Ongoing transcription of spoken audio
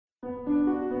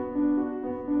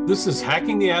This is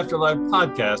Hacking the Afterlife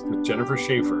podcast with Jennifer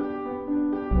Shaffer.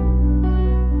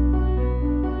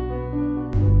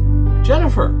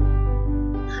 Jennifer,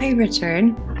 Hi,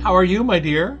 Richard. how are you, my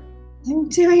dear? I'm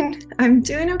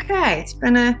doing okay.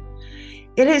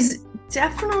 It is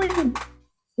definitely,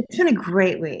 it's been a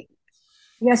great week.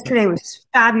 Yesterday was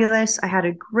fabulous. I had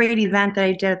a great event that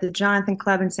I did at the Jonathan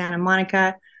Club in Santa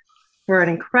Monica for an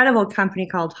incredible company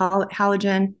called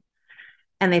Halogen.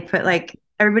 And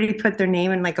everybody put their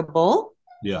name in like a bowl.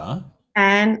 Yeah.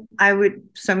 And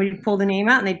somebody would pull the name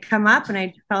out and they'd come up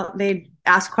and they'd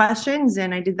ask questions.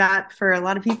 And I did that for a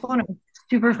lot of people and it was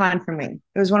super fun for me.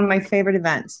 It was one of my favorite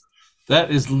events.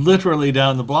 That is literally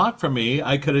down the block from me.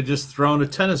 I could have just thrown a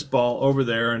tennis ball over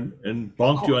there and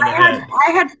bonked you on the I had head.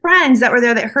 I had friends that were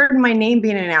there that heard my name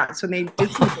being announced when they did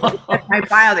see my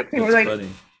bio that came. Were That's like, funny.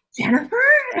 Jennifer,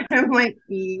 and I'm like,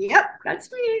 yep,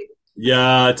 that's me.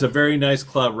 Yeah, it's a very nice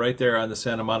club right there on the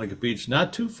Santa Monica beach,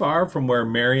 not too far from where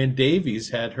Marion Davies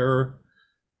had her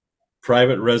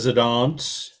private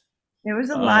residence. It was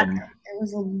a lot. Um, It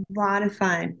was a lot of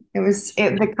fun.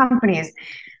 The company is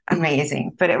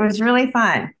amazing, but it was really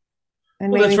fun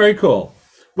and Well, made that's me. very cool.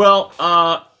 Well,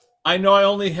 I know I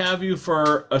only have you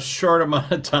for a short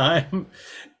amount of time,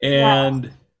 Yeah.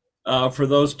 and for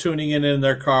those tuning in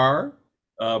their car,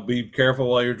 be careful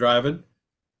while you're driving.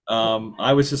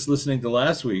 I was just listening to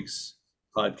last week's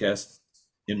podcast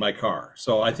in my car,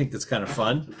 so I think that's kind of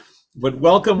fun. But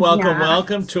welcome, welcome, Yeah.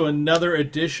 welcome to another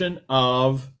edition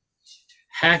of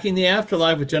Hacking the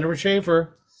Afterlife with Jennifer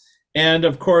Shaffer. And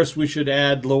of course, we should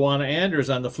add Luana Anders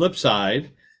on the flip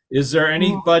side. Is there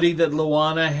anybody that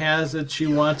Luana has that she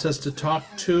wants us to talk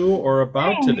to or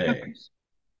about Putting you, today?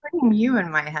 putting you in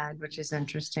my head, which is She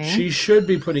interesting. should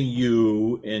be putting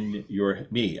me in your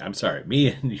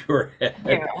Yeah.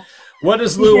 head. What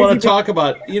does She Lou says want you to talk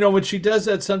about? You know, when she does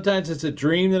that, sometimes it's a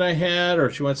dream that I had, or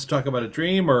she wants to talk about a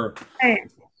dream, or what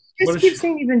just is she? keep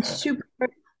saying you've been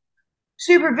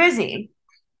super busy.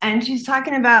 And she's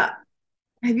talking about,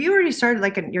 have you already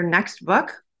started your next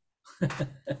book?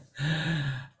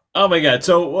 Oh my God.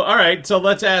 So, all right. So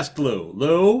let's ask Lou.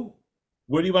 Lou,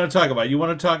 what do you want to talk about? You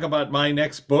want to talk about my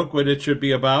next book, what it should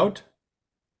be about?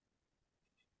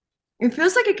 It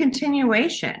feels like a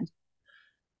continuation,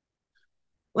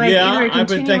 like either Yeah, a I've been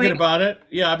thinking continuation. about it.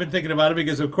 Yeah, I've been thinking about it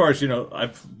because, of course,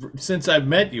 since I've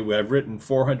met you, I've written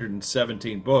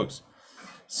 417 books.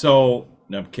 So,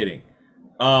 no, I'm kidding.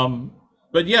 Um,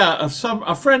 but yeah,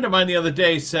 a friend of mine the other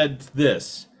day said,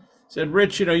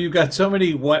 Rich, you've got so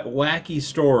many wacky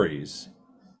stories,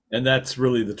 and that's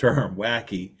really the term,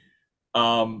 wacky.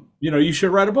 You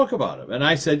should write a book about them. And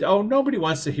I said, oh, nobody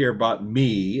wants to hear about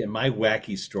me and my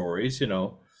wacky stories.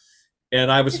 And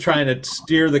I was trying to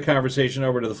steer the conversation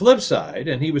over to the flip side,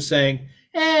 and he was saying,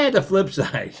 the flip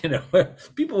side,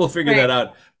 people will figure Right. that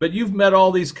out. But you've met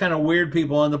all these kind of weird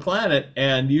people on the planet,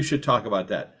 and you should talk about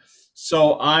that.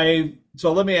 So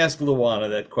let me ask Luana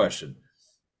that question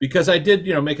because I did,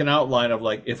 make an outline of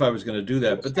like if I was going to do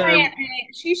that, but then I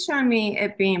She's showing me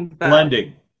it being both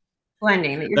blending.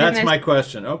 blending that you're That's gonna. my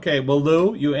question. Okay, well,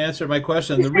 Lou, you answered my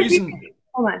question. She The said you, reason,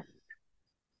 hold on.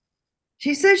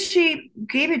 She says she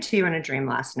gave it to you in a dream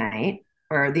last night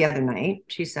or the other night.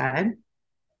 She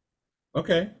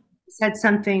okay, said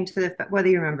something to whether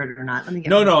you remembered it or not. Let me get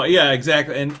no, my. no, yeah,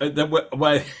 exactly, and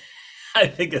why I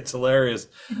think it's hilarious.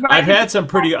 I've Right. had some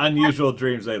pretty unusual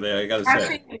dreams lately, I gotta say.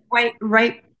 Actually,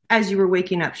 right as you were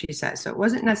waking up, she said. So it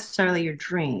wasn't necessarily your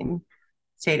dream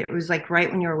state. It was like right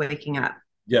when you were waking up.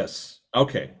 Yes.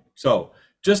 Okay. So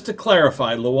just to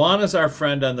clarify, Luana's our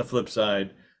friend on the flip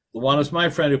side. Luana's my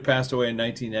friend who passed away in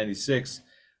 1996.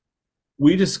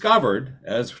 We discovered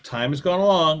as time has gone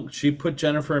along, she put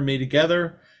Jennifer and me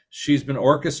together. She's been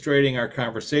orchestrating our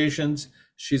conversations.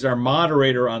 She's our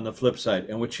moderator on the flip side.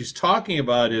 And what she's talking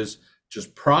about is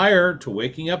just prior to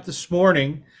waking up this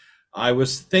morning, I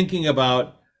was thinking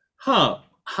about, how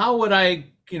would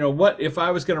what if I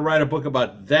was going to write a book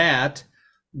about that?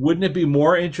 Wouldn't it be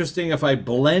more interesting if I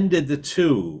blended the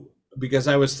two? Because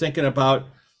I was thinking about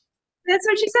That's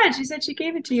what she said. She said she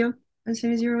gave it to you as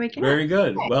soon as you were waking up. very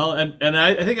good. Well, and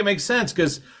I think it makes sense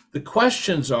because the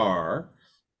questions are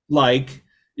like,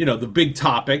 the big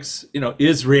topics,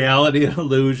 is reality an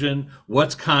illusion?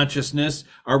 What's consciousness?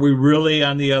 Are we really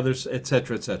on the others, et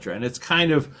cetera, et cetera? And it's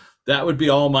kind of, that would be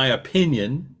all my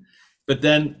opinion. But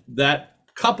then that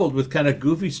coupled with kind of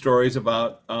goofy stories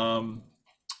about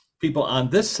people on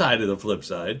this side of the flip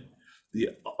side, the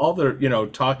other,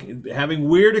 talking, having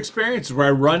weird experiences where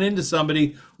I run into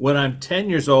somebody when I'm 10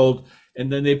 years old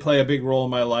and then they play a big role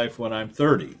in my life when I'm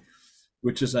 30,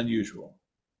 which is unusual.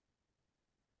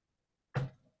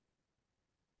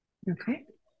 Okay.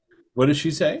 What does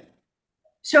she say?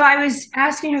 So I was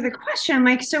asking her the question. I'm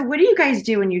like, so what do you guys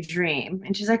do when you dream?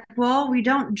 And she's like, well, we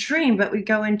don't dream, but we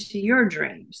go into your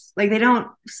dreams. Like they don't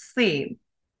sleep.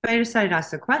 But I decided to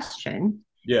ask the question.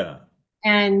 Yeah,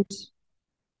 And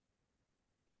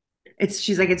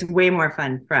she's like, it's way more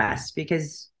fun for us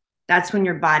because that's when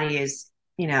your body is,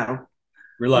 you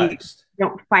relaxed.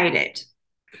 don't fight it.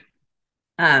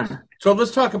 Um, So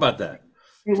let's talk about that.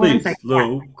 wait one Please, second. Yeah.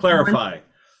 Lou, One, clarify.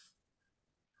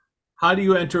 How do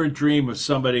you enter a dream of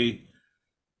somebody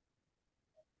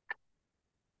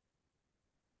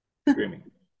dreaming?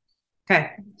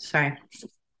 okay. Sorry.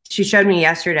 She showed me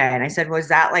yesterday and I said, was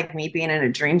that like me being in a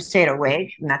dream state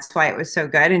awake? And that's why it was so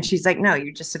good. And she's like, no,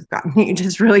 you just have gotten, you're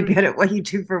just really good at what you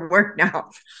do for work now.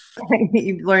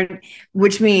 You've learned,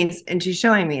 which means, and she's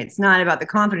showing me it's not about the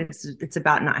confidence, it's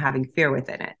about not having fear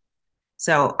within it.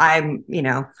 So I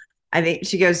think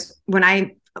she goes, when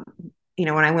I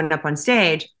went up on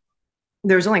stage,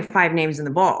 there was only 5 names in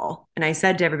the bowl. And I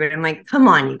said to everybody, I'm like, come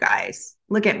on, you guys,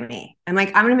 look at me. I'm like,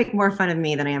 I'm going to make more fun of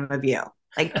me than I am of you.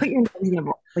 Like, put your names in the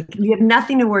bowl. Like, you have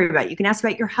nothing to worry about. You can ask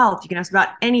about your health. You can ask about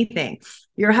anything,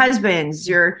 your husbands,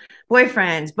 your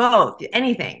boyfriends, both,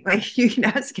 anything. Like, you can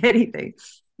ask anything.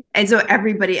 And so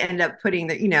everybody ended up putting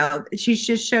she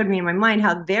just showed me in my mind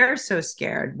how they're so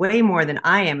scared, way more than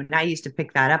I am. And I used to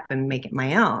pick that up and make it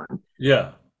my own.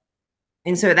 Yeah.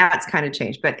 And so that's kind of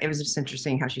changed, but it was just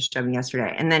interesting how she showed me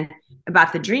yesterday. And then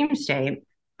about the dream state,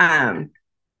 um,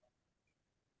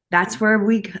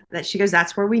 she goes,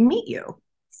 that's where we meet you.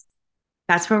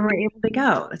 That's where we're able to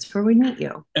go. That's where we meet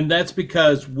you. And that's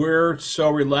because we're so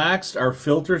relaxed, our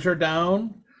filters are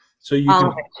down. So you All can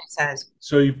of it, she says.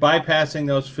 so you're bypassing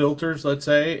those filters, let's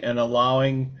say, and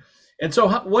allowing. And so,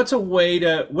 what's a way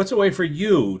for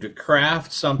you to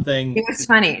craft It something? was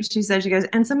funny. She goes,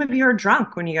 and some of you are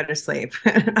drunk when you go to sleep.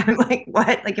 I'm like,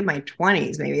 what? Like in my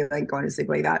 20s, maybe like going to sleep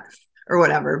like that or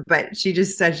whatever. But she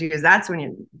just said, she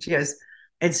goes,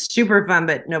 it's super fun,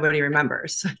 but nobody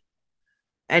remembers.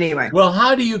 Anyway, Well,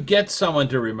 how do you get someone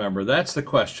to remember? That's the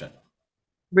question.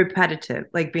 repetitive,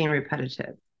 like being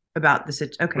repetitive about the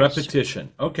situation. Okay.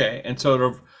 Repetition. Okay, and sort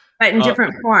of. But in Uh,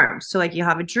 different forms. So like you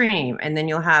have a dream and then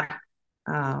you'll have,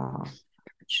 oh,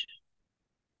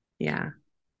 yeah.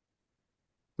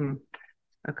 Hmm.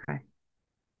 Okay.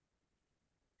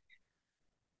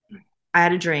 I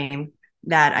had a dream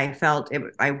that I felt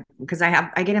because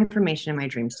I get information in my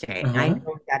dream state and I uh-huh.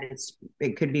 know that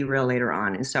it could be real later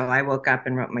on. And so I woke up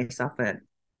and wrote myself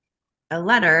a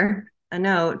letter, a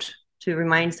note to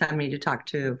remind somebody to talk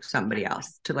to somebody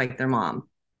else, to like their mom.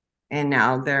 And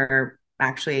now they're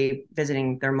actually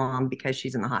visiting their mom because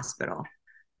she's in the hospital.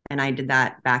 And I did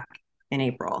that back in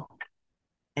April.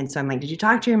 And so I'm like, did you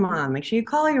talk to your mom? Make sure you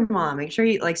call your mom. Make sure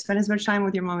you like spend as much time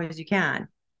with your mom as you can.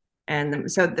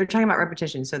 And so they're talking about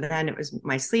repetition. So then it was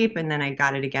my sleep, and then I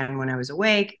got it again when I was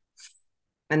awake,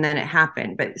 and then it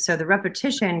happened. But so the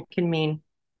repetition can mean,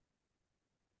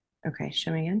 okay,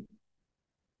 show me again.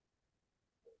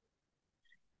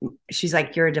 She's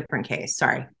like, you're a different case.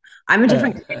 Sorry. I'm a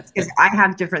different case because I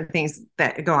have different things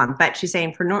that go on. But she's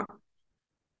saying for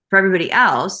everybody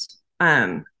else,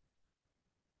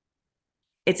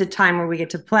 it's a time where we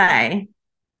get to play.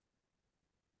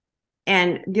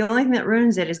 And the only thing that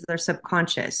ruins it is their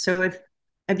subconscious. So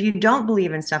if you don't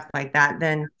believe in stuff like that,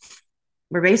 then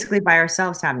we're basically by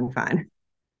ourselves having fun,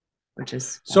 which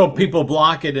is So funny. people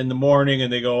block it in the morning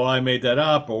and they go, oh, I made that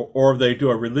up, or they do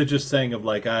a religious thing of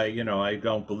like, I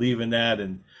don't believe in that,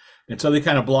 and so they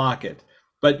kind of block it.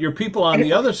 But your people on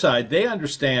the other side, they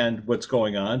understand what's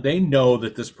going on. They know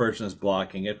that this person is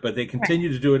blocking it, but they continue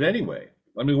to do it anyway.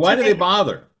 I mean, why So do they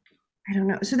bother? I don't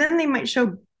know. So then they might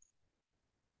show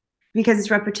because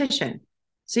it's repetition.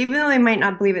 So even though they might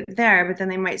not believe it there, but then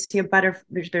they might see a better.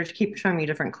 There's keep showing me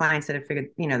different clients that have figured,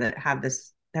 that have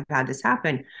had this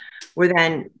happen, where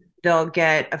then they'll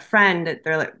get a friend that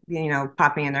they're like,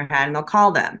 popping in their head, and they'll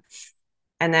call them,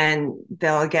 and then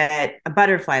they'll get a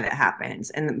butterfly that happens,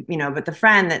 and but the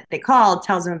friend that they called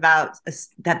tells them about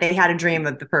that they had a dream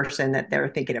of the person that they were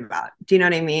thinking about. Do you know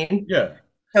what I mean? Yeah.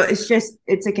 So it's a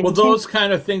Well, continuous. those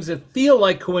kind of things that feel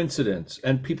like coincidence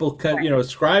and people can,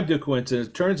 ascribe to coincidence.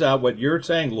 Turns out what you're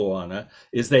saying, Luana,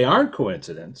 is they aren't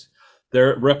coincidence.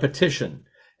 They're repetition.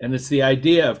 And it's the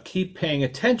idea of keep paying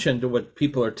attention to what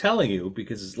people are telling you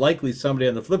because it's likely somebody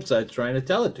on the flip side is trying to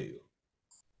tell it to you.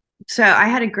 So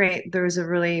there was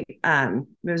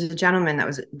a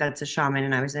gentleman that's a shaman,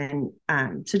 and I was in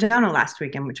Sedona last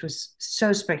weekend, which was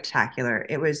so spectacular.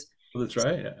 Well, that's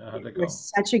right. How'd that It go?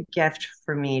 was such a gift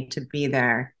for me to be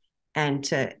there and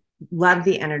to love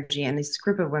the energy. And this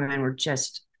group of women were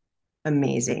just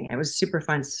amazing. It was super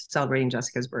fun celebrating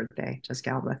Jessica's birthday,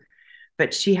 Jessica Alba.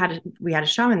 But we had a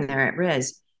shaman there at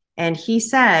Riz, and he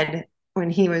said when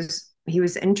he was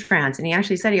in trance, and he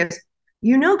actually said, he goes,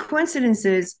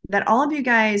 coincidences that all of you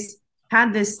guys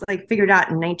had this like figured out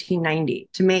in 1990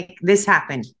 to make this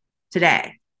happen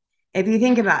today. If you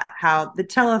think about how the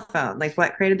telephone, like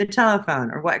what created the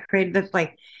telephone, or what created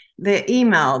the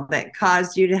email that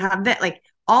caused you to have that, like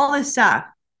all this stuff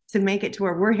to make it to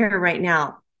where we're here right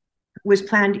now was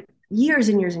planned years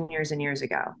and years and years and years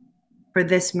ago for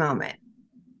this moment.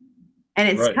 And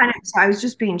it's Right. kind of, so I was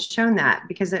just being shown that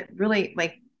because it really,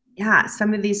 like, yeah,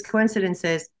 some of these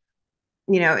coincidences,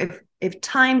 if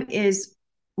time is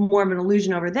more of an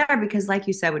illusion over there, because like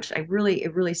you said, which it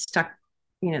really stuck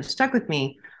with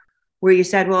me, where you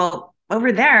said, well,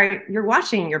 over there, you're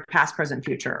watching your past, present,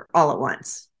 future all at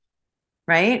once.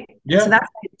 Right. And so Yeah. that's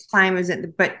why time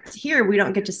isn't, but here we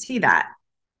don't get to see that.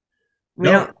 We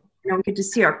No. don't, we don't get to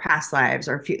see our past lives,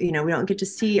 or, we don't get to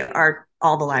see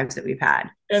all the lives that we've had.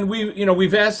 And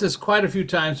we've asked this quite a few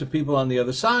times to people on the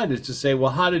other side, is to say,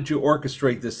 well, how did you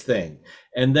orchestrate this thing?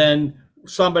 And then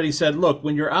somebody said, look,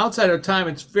 when you're outside of time,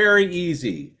 it's very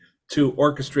easy to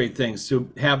orchestrate things,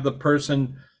 to have the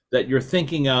person that you're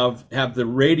thinking of, have the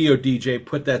radio DJ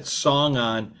put that song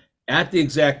on at the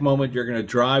exact moment you're going to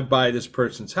drive by this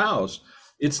person's house.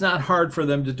 It's not hard for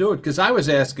them to do it, because I was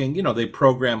asking, they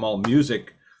program all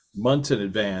music months in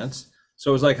advance.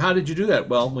 So it was like, how did you do that?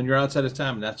 Well, when you're outside of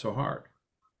time, not so hard.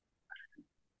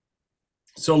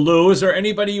 So, Lou, is there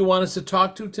anybody you want us to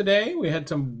talk to today? We had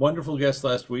some wonderful guests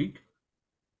last week.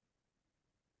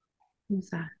 Who's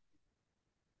that?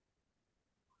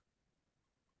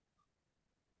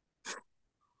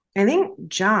 I think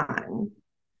John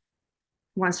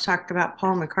wants to talk about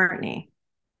Paul McCartney.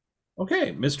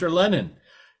 Okay, Mr. Lennon,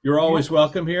 you're always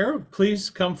welcome here. Please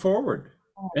come forward.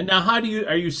 And now,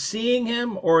 are you seeing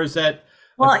him, or is that?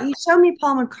 Well, he showed me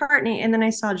Paul McCartney, and then I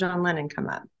saw John Lennon come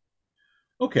up.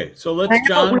 Okay, so I let's,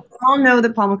 know, we John. all know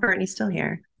that Paul McCartney's still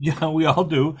here. Yeah, we all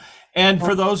do. And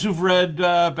for those who've read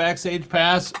Backstage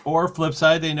Pass or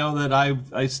Flipside, they know that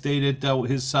I stayed at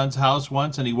his son's house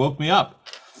once, and he woke me up.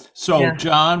 So, Yeah.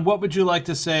 John, what would you like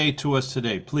to say to us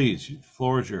today? Please, the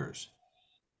floor is yours.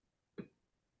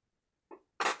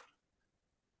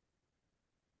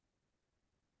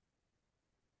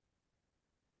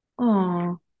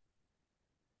 Oh,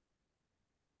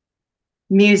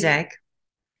 music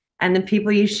and the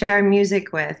people you share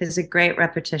music with is a great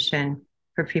repetition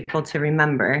for people to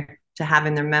remember, to have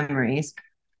in their memories,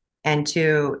 and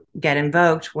to get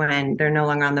invoked when they're no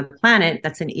longer on the planet.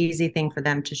 That's an easy thing for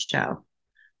them to show,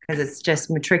 because it's just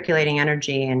matriculating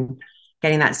energy and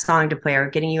getting that song to play, or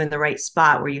getting you in the right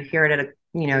spot where you hear it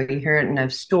you hear it in a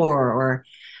store, or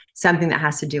something that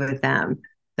has to do with them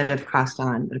that have crossed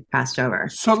on, that have passed over.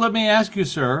 So let me ask you,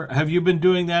 sir, have you been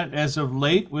doing that as of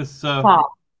late Paul.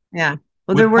 Yeah.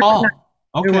 Well, with Paul? they're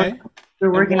Okay. working, they're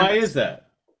And working on why is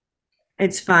that?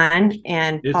 it's fun.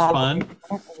 And It's Paul, fun.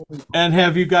 And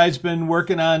have you guys been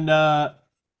working on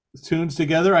tunes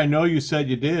together? I know you said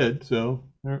you did, so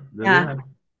there we yeah,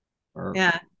 are.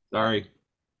 yeah. Sorry,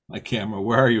 my camera.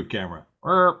 Where are you, camera?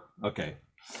 Okay.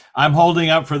 I'm holding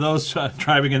up, for those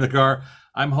driving in the car,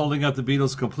 I'm holding up the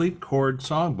Beatles Complete Chord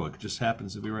Songbook. It just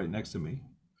happens to be right next to me.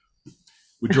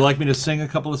 Would you like me to sing a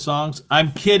couple of songs?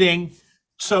 I'm kidding.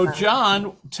 So,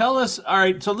 John, tell us. All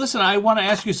right. So, listen, I want to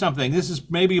ask you something. This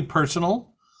is maybe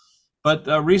personal, but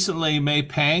recently May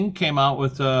Pang came out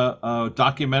with a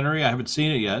documentary. I haven't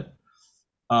seen it yet.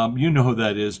 You know who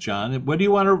that is, John. What do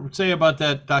you want to say about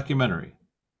that documentary,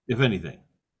 if anything?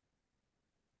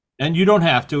 And you don't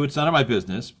have to. It's none of my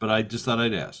business, but I just thought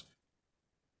I'd ask.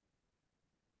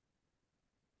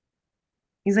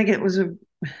 He's like, it was an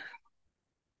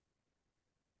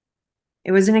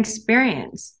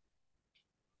experience.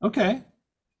 Okay.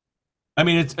 I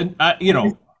mean, it's,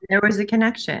 There was a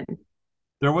connection.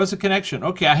 there was a connection.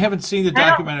 Okay. I haven't seen the I don't,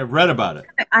 documentary. I've read about it.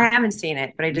 I haven't seen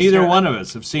it, but I just Neither know one of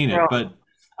us have seen it, but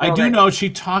I do know she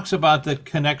talks about the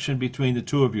connection between the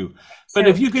two of you. But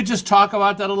if you could just talk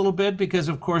about that a little bit, because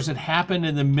of course it happened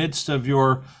in the midst of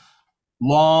your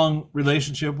long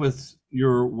relationship with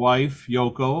your wife,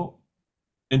 Yoko.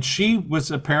 And she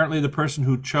was apparently the person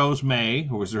who chose May,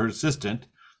 who was her assistant,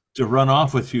 to run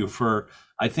off with you for,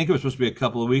 I think it was supposed to be a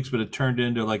couple of weeks, but it turned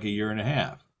into like a year and a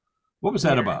half. What was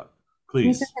that about?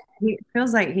 Please. He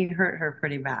feels like he hurt her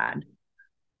pretty bad.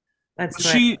 That's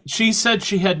what. She said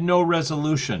she had no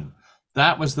resolution.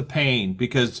 That was the pain,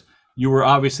 because you were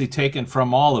obviously taken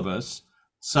from all of us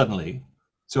suddenly.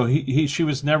 So she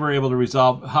was never able to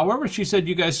resolve. However, she said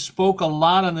you guys spoke a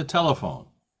lot on the telephone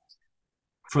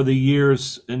for the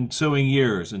ensuing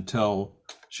years until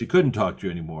She couldn't talk to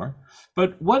you anymore.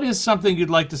 But what is something you'd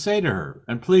like to say to her?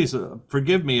 And please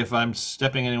forgive me if I'm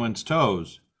stepping anyone's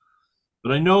toes.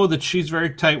 But I know that she's very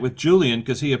tight with Julian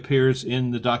because he appears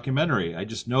in the documentary. I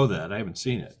just know that. I haven't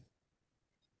seen it.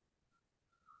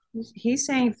 He's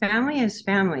saying family is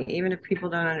family, even if people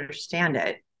don't understand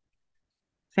it.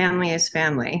 Family is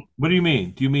family. What do you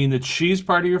mean? Do you mean that she's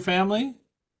part of your family?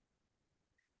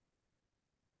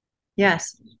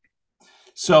 Yes.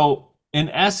 So, in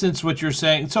essence, what you're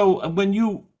saying, so when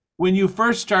you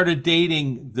first started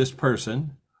dating this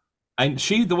person,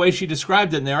 the way she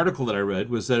described it in the article that I read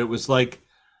was that it was like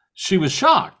she was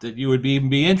shocked that you would even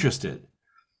be interested.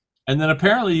 And then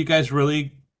apparently you guys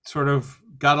really sort of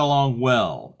got along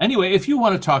well. Anyway, if you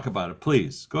want to talk about it,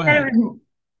 please go It ahead. was,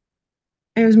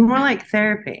 it was more like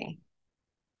therapy.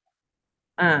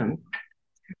 Um,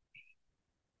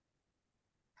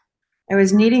 I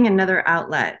was needing another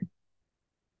outlet.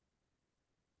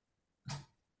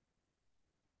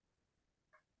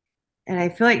 And I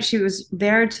feel like she was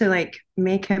there to like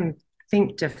make him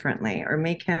think differently or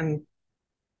make him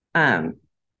um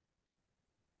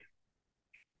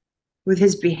with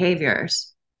his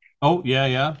behaviors. Oh, yeah,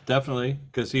 yeah, definitely.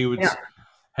 Because he Yeah. was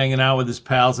hanging out with his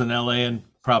pals in LA and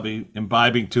probably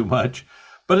imbibing too much.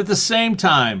 But at the same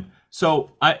time,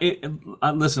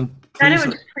 listen, Then it please,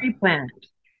 was pre-planned.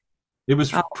 it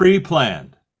was Oh,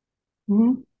 pre-planned.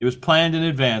 mhm. It was planned in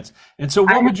advance. And so I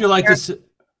what have would you like to say?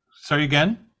 Sorry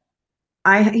again?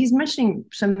 he's mentioning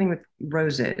something with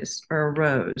roses or a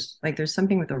rose. Like there's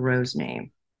something with a rose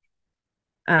name.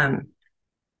 Um,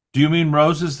 Do you mean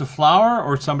Rose is the flower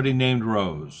or somebody named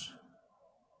Rose?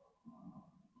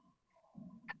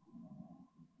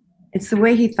 it's the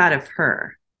way he thought of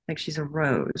her. Like she's a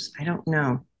rose. I don't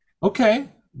know. Okay,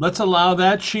 let's allow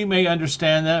that. She may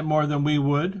understand that more than we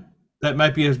would. That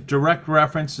might be a direct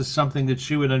reference to something that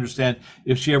she would understand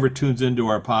if she ever tunes into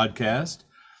our podcast.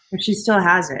 But she still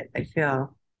has it, I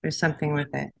feel. There's something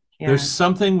with it. There's Yeah.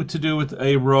 something to do with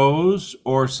a rose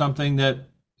or something that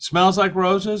smells like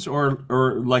roses or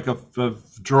like a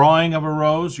drawing of a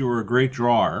rose. You were a great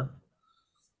drawer.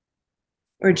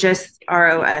 Or just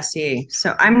ROSE.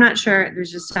 So I'm not sure.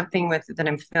 There's just something with it that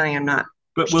I'm feeling. I'm not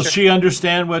But will sure. she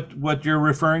understand what you're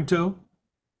referring to?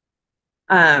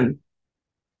 Um,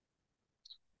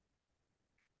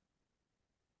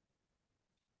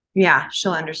 yeah,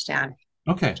 she'll understand.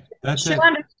 Okay, that's She'll it.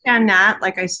 understand that.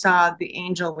 Like I saw the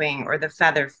angel wing or the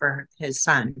feather for his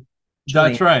son,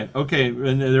 That's Julian. right. Okay,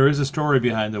 and there is a story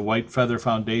behind the White Feather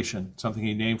Foundation, something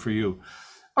he named for you.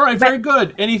 All right, But very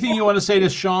good. Anything you want to say to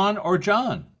Sean or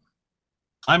John?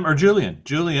 Or Julian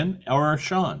or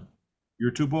Sean,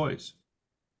 your two boys.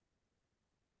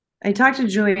 I talk to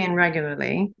Julian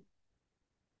regularly.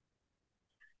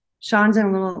 Sean's in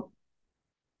a little,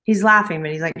 he's laughing,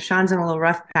 but he's like, Sean's in a little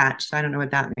rough patch. So I don't know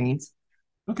what that means.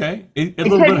 Okay, a It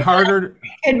little could bit mean, harder.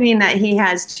 it could mean that he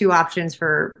has two options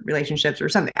for relationships or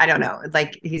something. I don't know.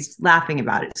 Like he's laughing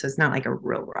about it. So it's not like a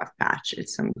real rough patch.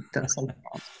 It's something else.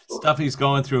 Stuff he's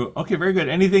going through. Okay, very good.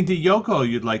 Anything to Yoko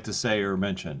you'd like to say or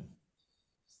mention?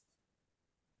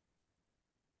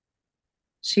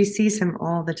 She sees him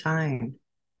all the time.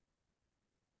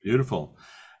 Beautiful.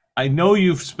 I know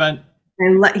you've spent.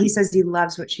 And he says he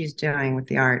loves what she's doing with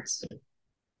the arts.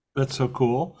 That's so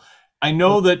cool. I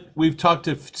know that we've talked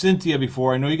to Cynthia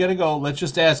before. I know you got to go. Let's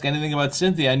just ask anything about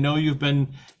Cynthia. I know you've been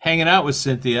hanging out with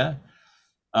Cynthia,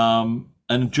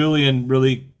 and Julian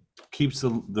really keeps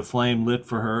the flame lit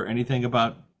for her. Anything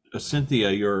about Cynthia,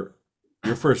 your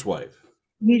first wife?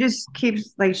 He just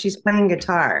keeps like she's playing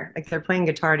guitar, like they're playing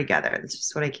guitar together. That's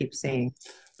just what I keep seeing.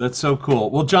 That's so cool.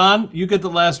 Well, John, you get the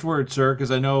last word, sir,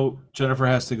 because I know Jennifer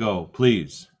has to go.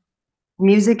 Please.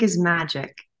 Music is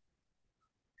magic.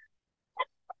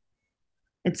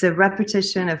 It's a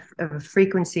repetition of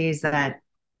frequencies that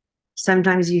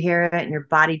sometimes you hear it and your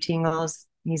body tingles.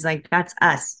 He's like, that's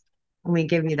us. And we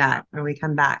give you that when we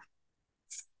come back.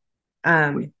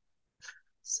 Um,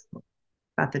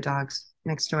 about the dogs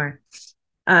next door.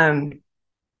 Um,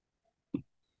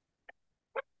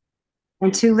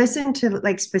 and to listen to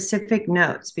like specific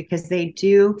notes because they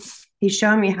do, he's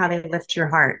showing me how they lift your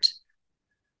heart.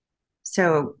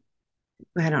 So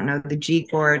I don't know, the G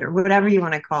chord or whatever you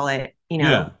want to call it,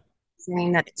 Yeah.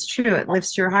 saying that it's true. It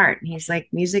lifts your heart. And he's like,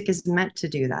 music is meant to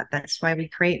do that. That's why we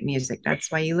create music.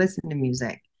 That's why you listen to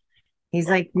music. He's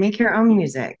like, make your own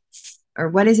music. Or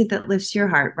what is it that lifts your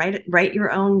heart? Write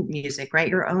your own music, write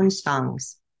your own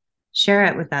songs, share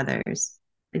it with others.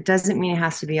 It doesn't mean it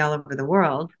has to be all over the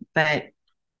world, but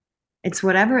it's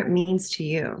whatever it means to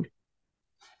you.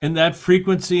 And that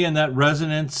frequency and that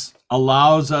resonance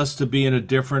allows us to be in a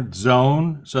different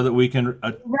zone so that we can.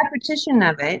 Repetition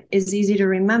of it is easy to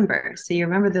remember. So you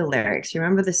remember the lyrics, you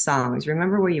remember the songs,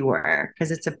 remember where you were,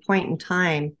 because it's a point in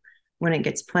time when it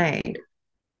gets played.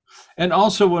 And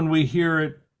also, when we hear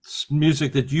it,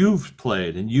 music that you've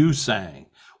played and you sang,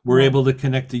 we're Yeah. able to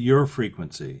connect to your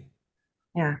frequency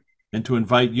Yeah. and to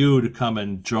invite you to come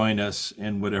and join us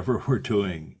in whatever we're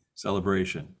doing,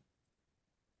 celebration.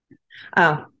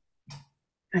 Oh,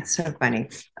 that's so funny.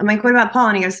 I'm like, what about Paul?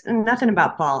 And he goes, nothing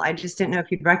about Paul. I just didn't know if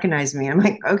you'd recognize me. I'm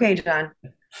like, okay, John.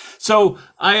 So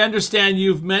I understand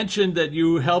you've mentioned that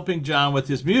you're helping John with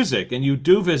his music and you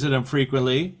do visit him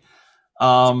frequently.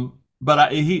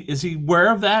 But is he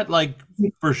aware of that, like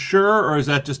for sure, or is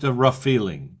that just a rough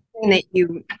feeling? That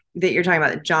you're talking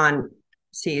about that John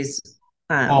sees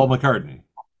Paul McCartney.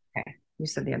 okay. You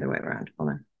said the other way around. Hold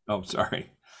on. Oh,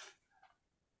 sorry.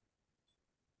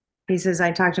 He says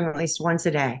I talk to him at least once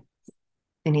a day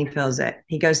and he feels it.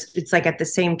 He goes, it's like at the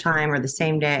same time or the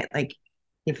same day, like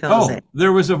he feels it.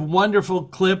 There was a wonderful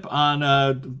clip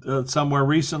on somewhere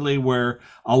recently where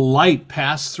a light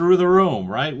passed through the room,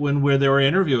 right? Where they were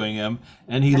interviewing him,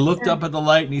 and he looked up at the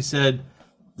light and he said,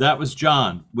 "That was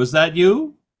John. Was that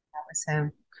you?" That was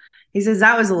him. He says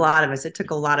that was a lot of us. It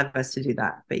took a lot of us to do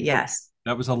that, but yes.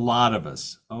 That was a lot of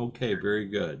us. Okay, very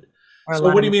good. Or So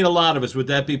what do you mean a lot of us? Would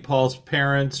that be Paul's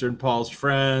parents or Paul's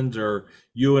friends or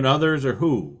you and others, or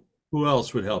who? Who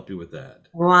else would help you with that?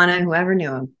 Luana, whoever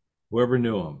knew him. Whoever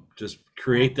knew him. Just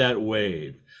create that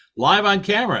wave. Live on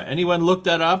camera. Anyone look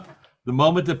that up? The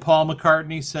moment that Paul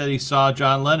McCartney said he saw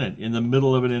John Lennon in the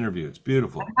middle of an interview. It's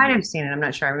beautiful. I might have seen it. I'm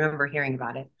not sure. I remember hearing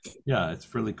about it. Yeah,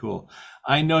 it's really cool.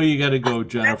 I know you got to go,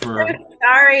 Jennifer.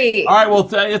 Sorry. All right, well,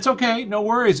 it's okay. No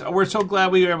worries. We're so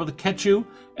glad we were able to catch you.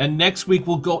 And next week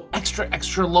we'll go extra,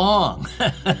 extra long.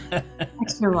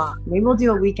 Extra long. Maybe we'll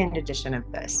do a weekend edition of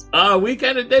this.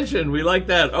 Weekend edition. We like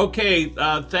that. Okay.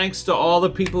 Thanks to all the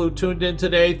people who tuned in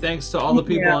today. Thanks to all the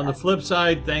people on the flip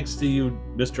side. Thanks to you,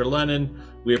 Mr. Lennon.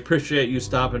 We appreciate you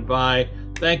stopping by.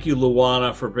 Thank you,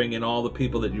 Luana, for bringing all the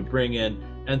people that you bring in.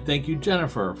 And thank you,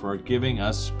 Jennifer, for giving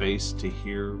us space to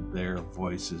hear their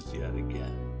voices yet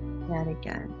again. Yet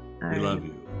again. We love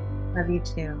you. Love you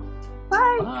too.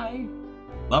 Bye. Bye.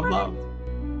 Love, love.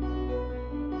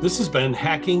 This has been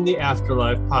Hacking the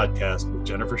Afterlife podcast with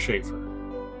Jennifer Shaffer.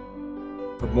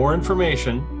 For more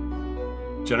information,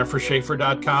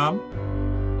 jennifershaffer.com,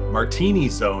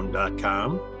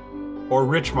 martinizone.com, or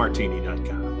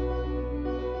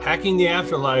richmartini.com. Hacking the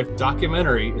Afterlife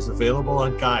documentary is available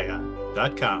on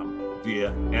Gaia.com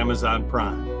via Amazon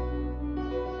Prime.